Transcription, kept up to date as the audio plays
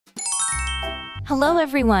Hello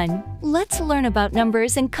everyone! Let's learn about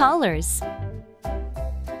numbers and colors.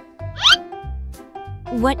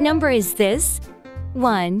 What number is this?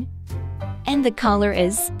 1. And the color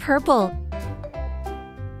is purple.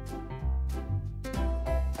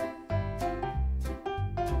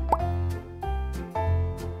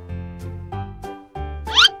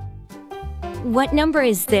 What number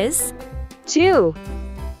is this? 2.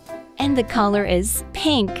 And the color is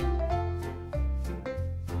pink.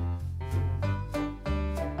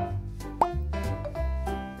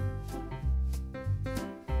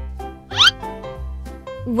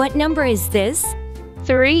 What number is this?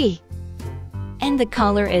 3. And the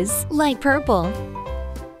color is light purple.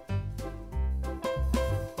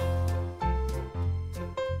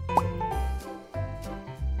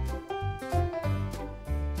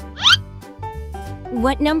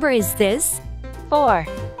 What number is this? 4.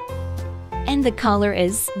 And the color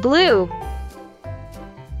is Blue.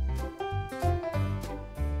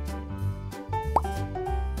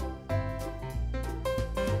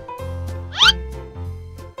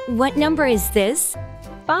 What number is this?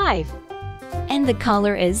 5. And the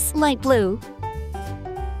color is light blue.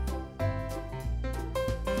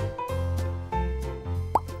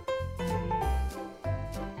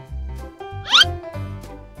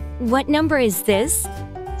 What number is this?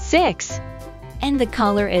 6. And the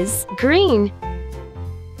color is Green.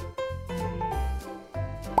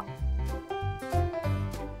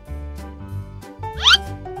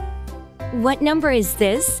 What number is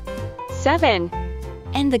this? 7.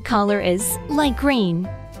 And the color is light green.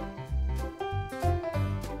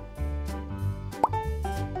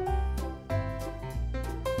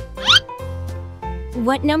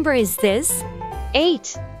 What number is this?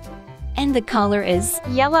 8. And the color is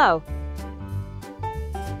Yellow.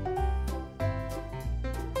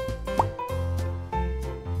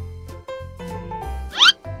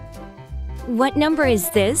 What number is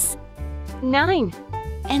this? 9.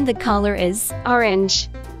 And the color is Orange.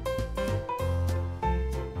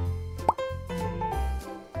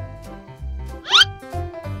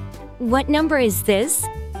 What number is this?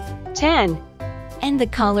 10. And the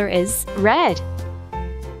color is Red.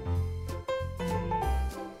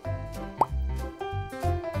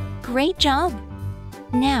 Great job!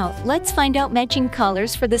 Now, let's find out matching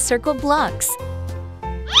colors for the circle blocks.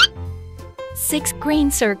 6 green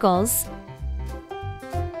circles.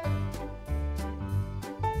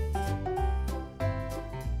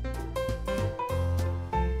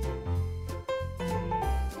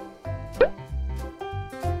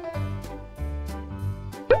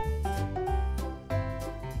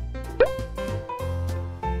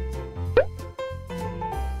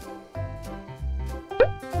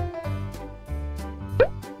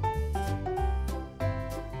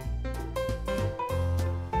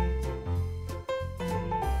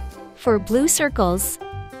 4 blue circles.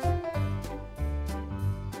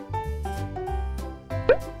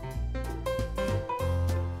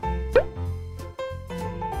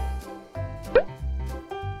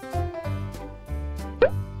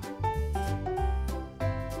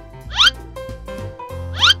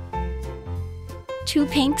 2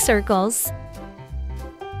 pink circles.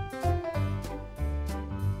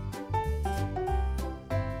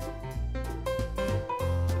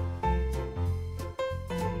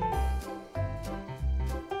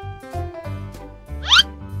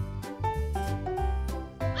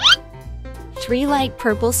 3 light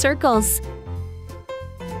purple circles.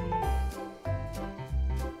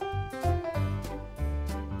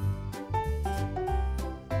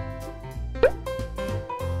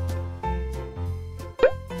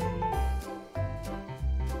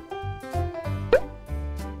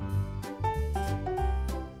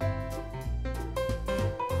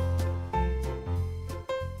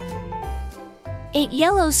 8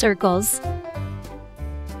 yellow circles.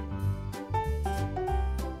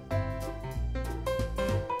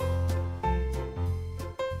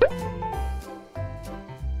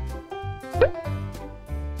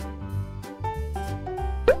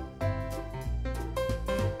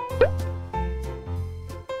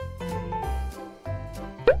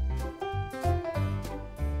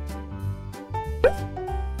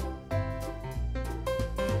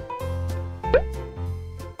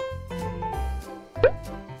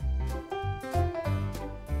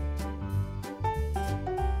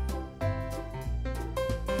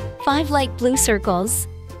 5 light blue circles.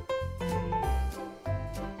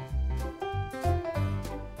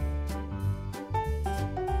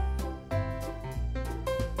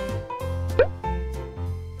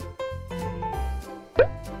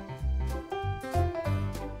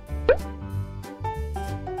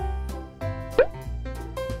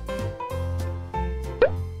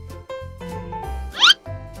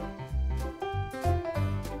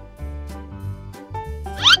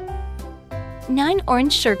 9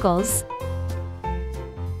 orange circles.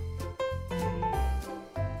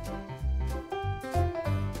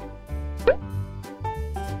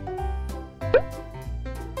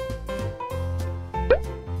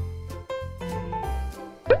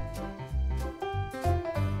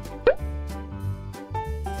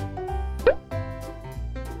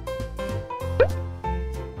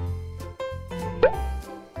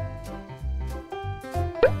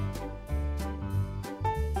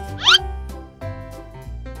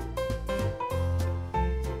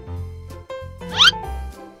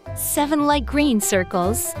 7 light green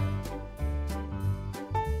circles.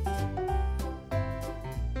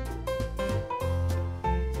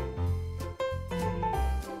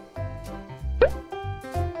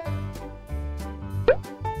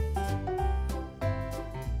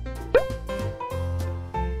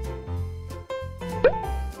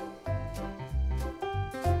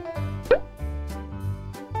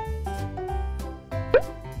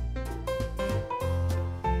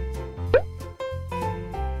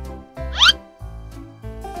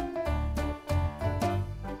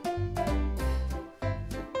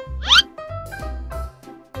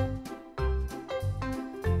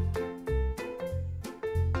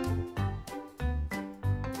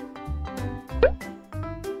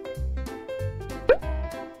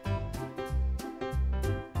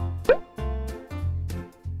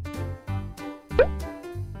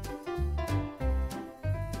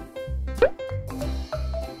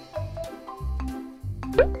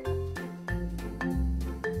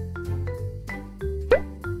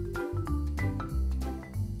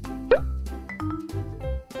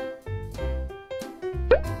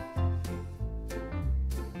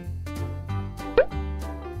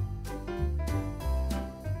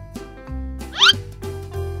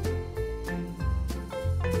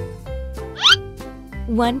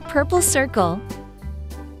 1 purple circle.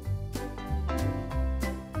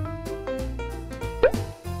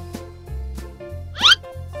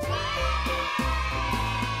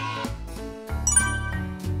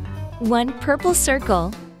 1 purple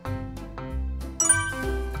circle.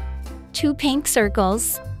 2 pink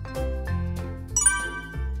circles.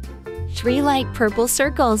 3 light purple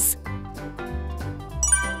circles.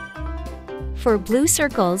 4 blue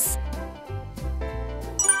circles.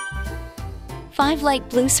 5 light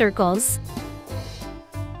blue circles.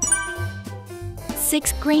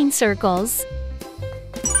 6 green circles.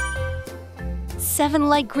 7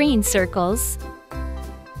 light green circles.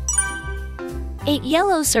 8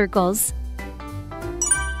 yellow circles.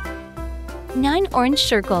 9 orange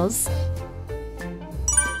circles.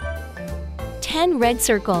 10 red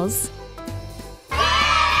circles.